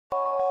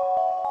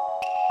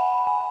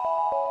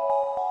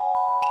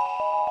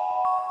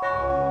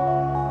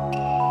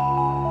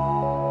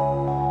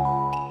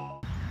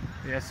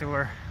so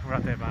we're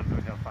at the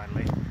abandoned hotel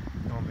finally.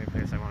 The only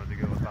place I wanted to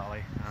go was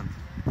Bali, and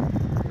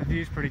the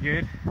view's pretty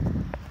good.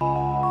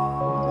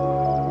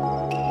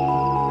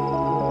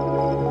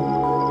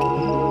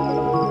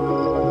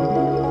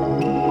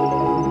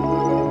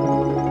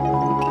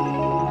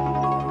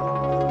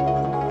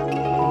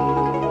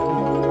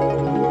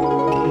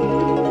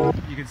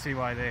 You can see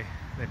why they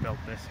built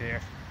this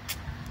here,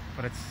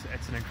 but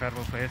it's an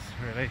incredible place,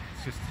 really.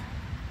 It's just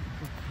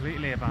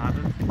completely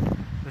abandoned.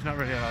 There's not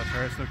really a lot of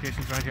tourist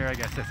locations around here. I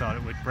guess they thought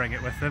it would bring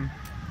it with them.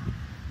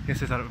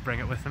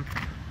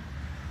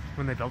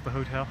 When they built the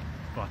hotel,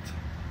 but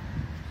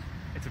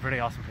it's a pretty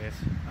awesome place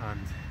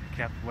and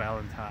kept well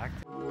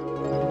intact.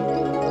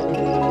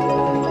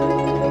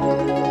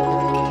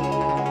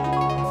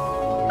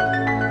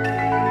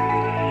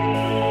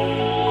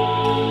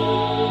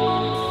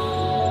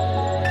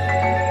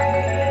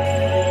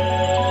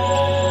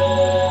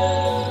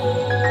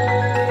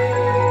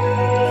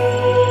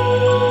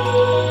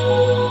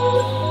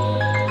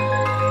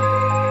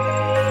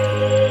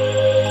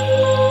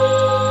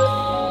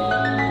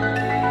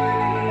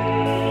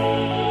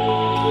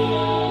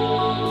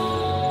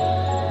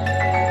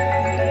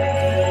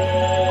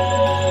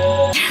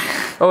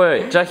 Oh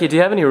wait, Jackie, do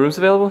you have any rooms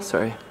available?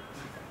 Sorry.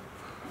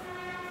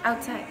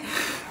 Outside.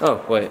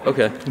 Oh wait,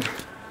 okay.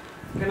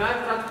 Can I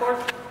have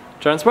transport?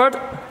 Transport?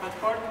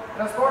 Transport?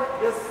 Transport?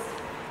 Yes.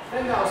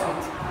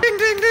 10,000. Ding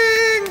ding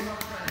ding!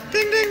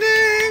 Ding ding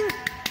ding!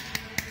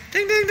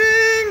 Ding ding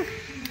ding!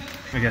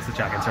 I guess the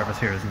check-in service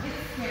here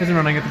isn't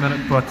running at the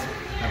minute, but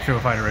I'm sure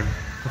we'll find a room.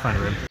 We'll find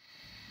a room.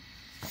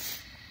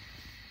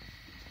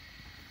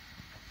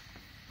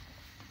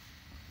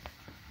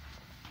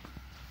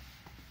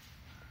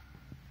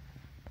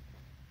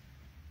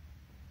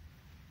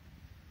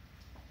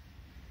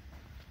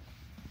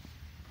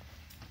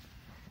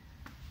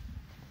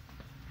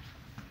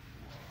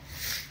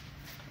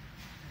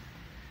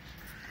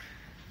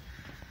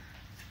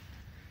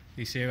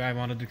 You see why I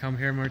wanted to come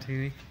here,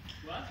 Martini?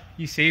 What?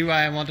 You see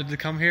why I wanted to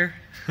come here?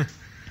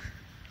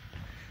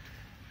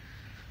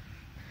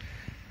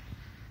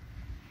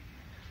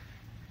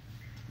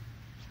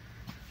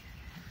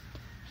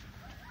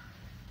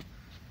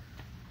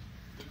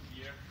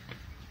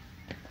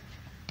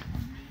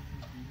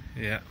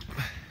 Yeah.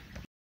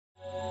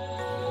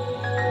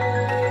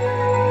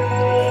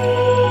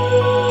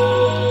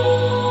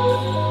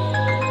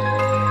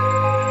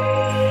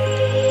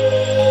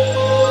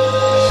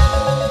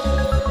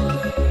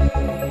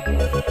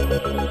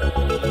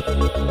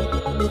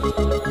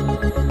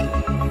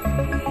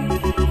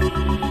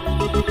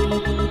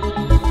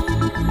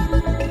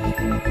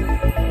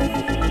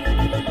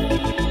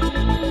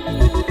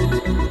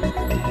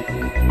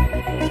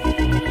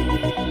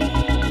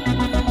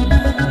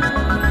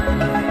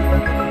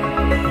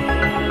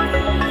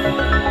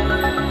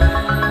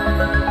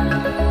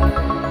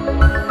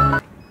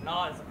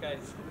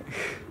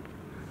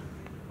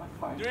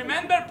 Do you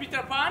remember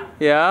Peter Pan?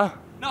 Yeah?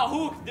 No,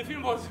 Hook. The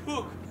film was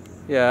Hook.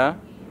 Yeah?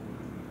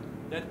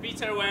 That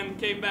Peter, when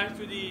came back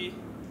to the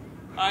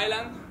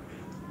island,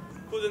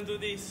 couldn't do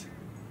this.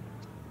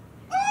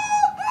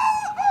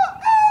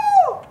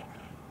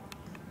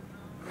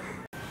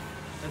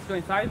 Let's go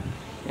inside.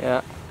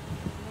 Yeah.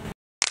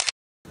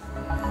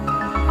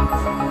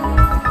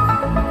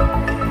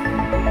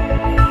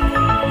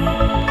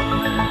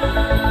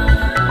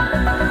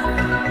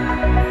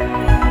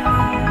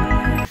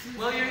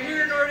 Well, you're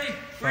here, Nordie.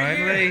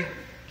 Finally.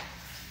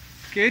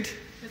 Good.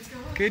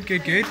 Good,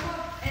 good, good.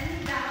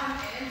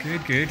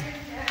 Good, good.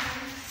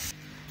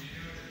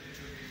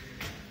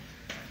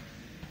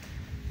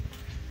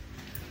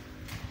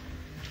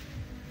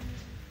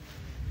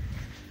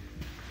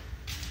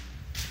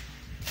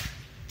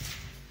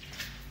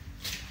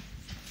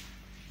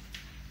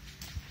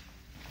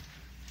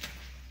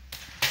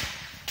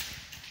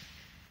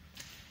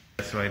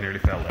 That's why I nearly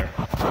fell there.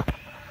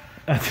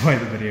 That's why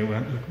the video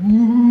went like,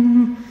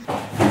 woo.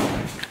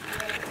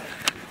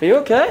 Are you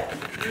okay?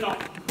 No.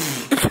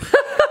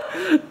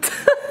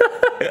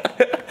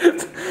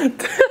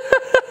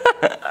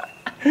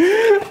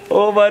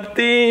 Oh,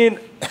 Martin!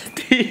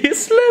 You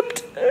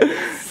slipped!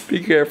 Be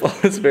careful,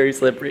 it's very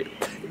slippery.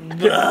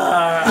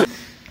 Yeah,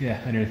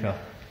 I nearly fell,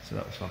 so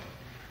that was fun.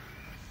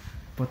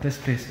 But this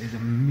place is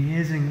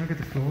amazing. Look at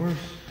the floors.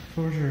 The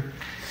floors are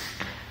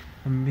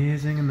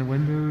amazing, and the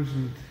windows,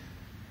 and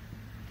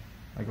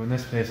like when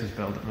this place was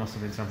built, it must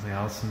have been something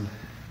else, and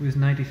it was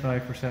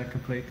 95%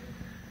 complete.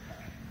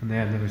 And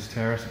then there was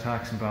terrorist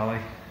attacks in Bali,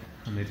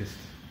 and they just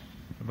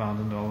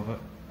abandoned all of it.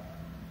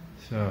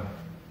 So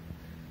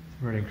it's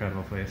a really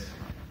incredible place.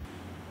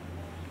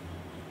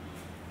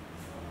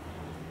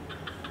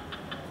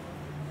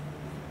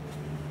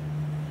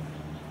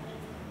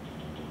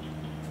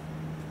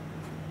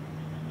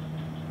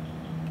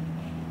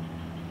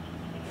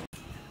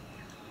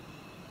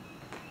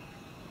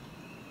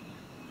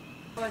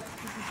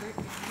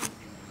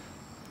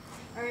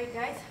 Alright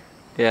guys.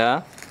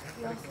 Yeah?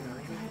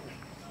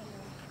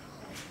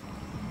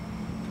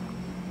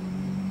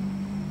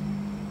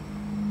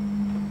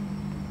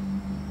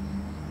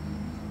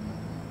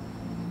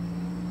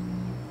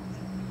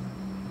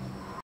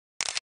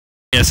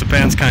 Yeah, so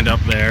Ben's kind of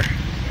up there.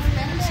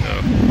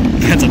 So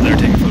Ben's up there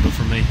taking a photo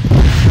for me.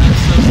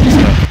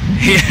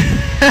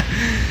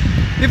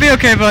 You'll be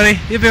okay, buddy.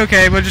 You'll be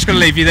okay. We're just gonna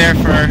leave you there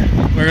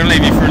we're gonna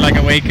leave you for like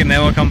a week, and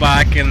then we'll come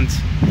back, and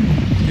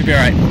you'll be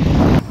alright.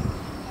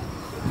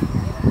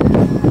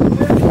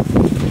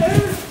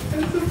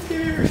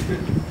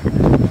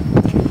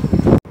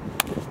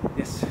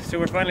 Yes. So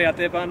we're finally at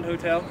the abandoned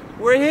hotel.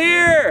 We're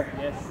here!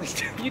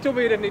 Yes. You told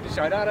me you didn't need to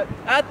shout at it.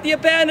 At the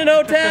abandoned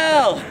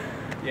hotel!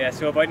 Yeah,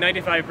 so about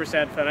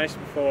 95% finished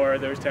before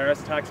there was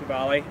terrorist attacks in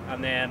Bali,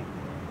 and then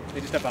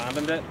they just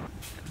abandoned it.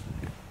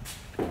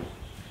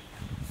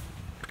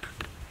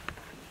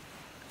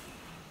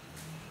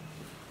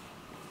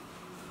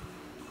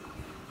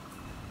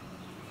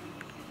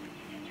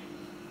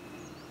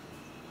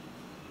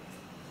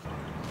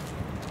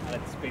 And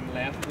it's been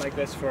left like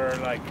this for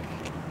like,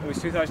 it was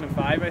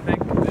 2005 I think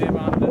they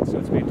abandoned it, so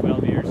it's been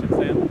 12 years since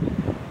then.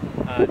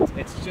 And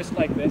it's just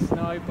like this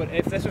now, but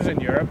if this was in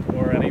Europe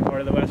or any part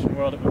of the Western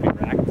world, it would be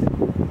wrecked.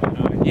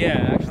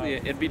 Yeah, actually,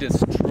 it'd be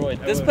destroyed.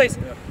 This place,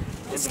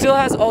 it still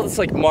has all this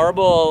like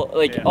marble,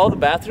 like all the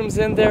bathrooms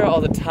in there,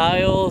 all the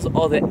tiles,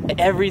 all the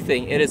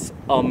everything. It is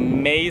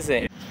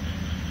amazing. You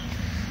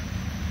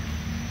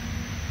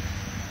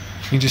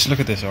can just look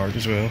at this art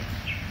as well.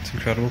 It's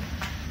incredible.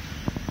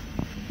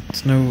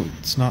 It's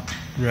not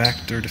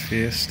wrecked or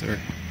defaced or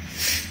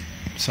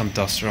some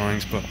dust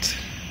drawings, but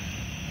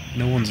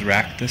no one's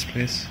wrecked this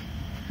place.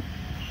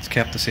 It's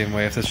kept the same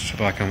way. If this was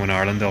back in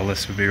Ireland, all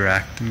this would be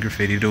wrecked and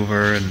graffitied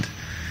over and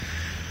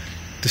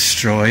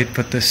destroyed,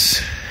 but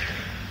it's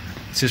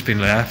just been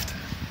left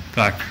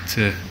back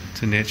to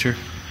nature.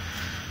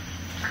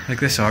 Like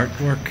this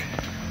artwork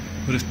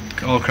would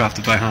have all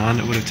crafted by hand.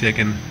 It would have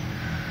taken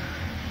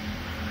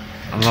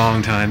a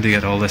long time to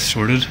get all this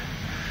sorted.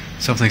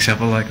 Something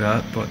simple like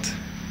that, but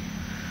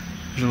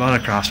there's a lot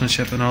of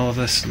craftsmanship in all of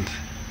this, and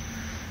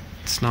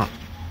it's not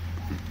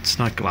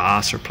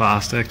glass or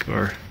plastic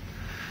or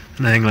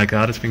anything like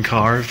that. It's been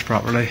carved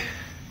properly.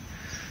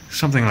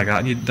 Something like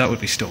that, and that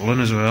would be stolen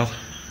as well.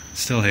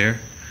 It's still here.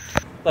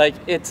 Like,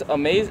 it's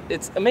amazing.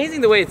 It's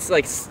amazing the way it's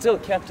like still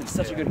kept in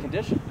such a good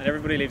condition. And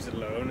everybody leaves it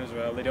alone as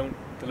well.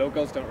 The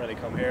locals don't really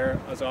come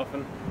here as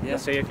often. You'll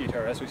see a few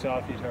tourists. We saw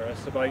a few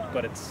tourists about,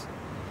 but it's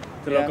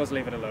the locals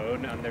leave it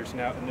alone, and there's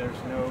no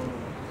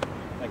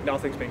like,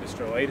 nothing's been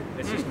destroyed.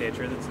 It's just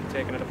nature that's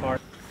taking it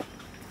apart.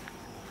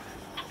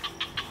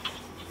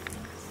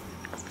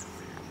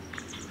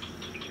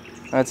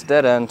 That's a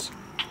dead end.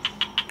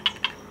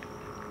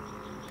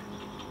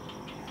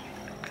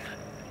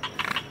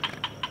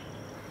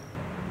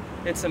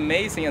 It's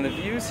amazing, and the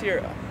views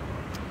here.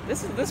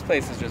 This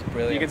place is just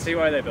brilliant. You can see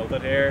why they built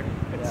it here.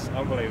 It's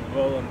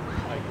unbelievable, and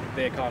like,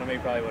 the economy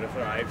probably would have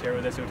thrived here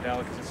with this hotel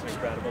because it's an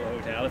incredible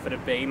hotel. If it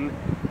had been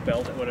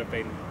built, it would have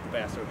been the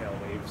best hotel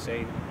we've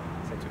seen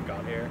since we've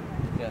got here.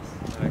 Yes.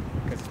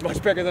 Because it's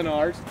much bigger than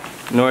ours.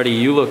 Nordie,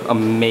 you look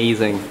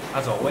amazing.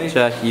 As always.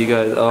 Jack, you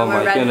guys, oh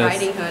my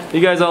goodness.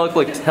 You guys all look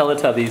like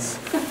Teletubbies.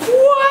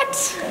 What?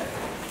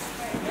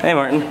 Hey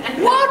Martin.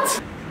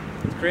 What?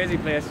 It's a crazy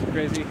place, it's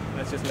crazy.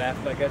 That's just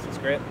left, I guess. It's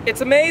great.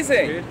 It's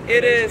amazing. Good.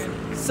 It is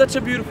such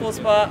a beautiful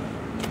spot.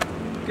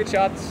 Good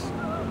shots,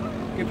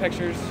 good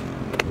pictures.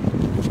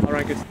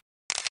 Alright, good.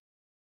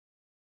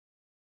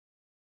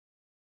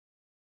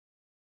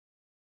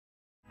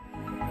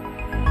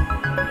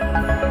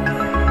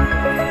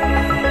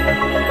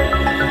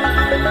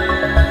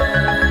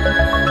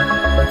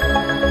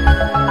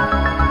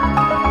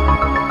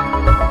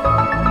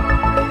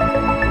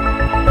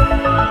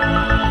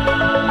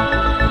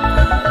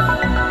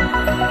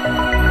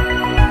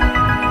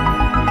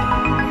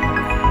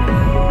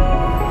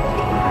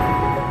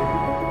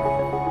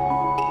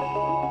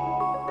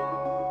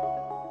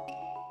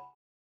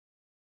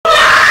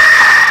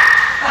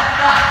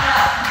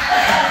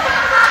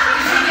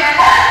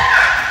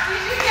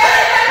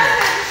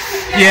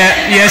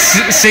 Yes,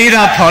 see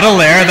that puddle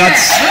there?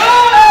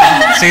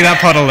 See that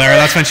puddle there?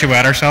 That's when she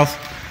wet herself.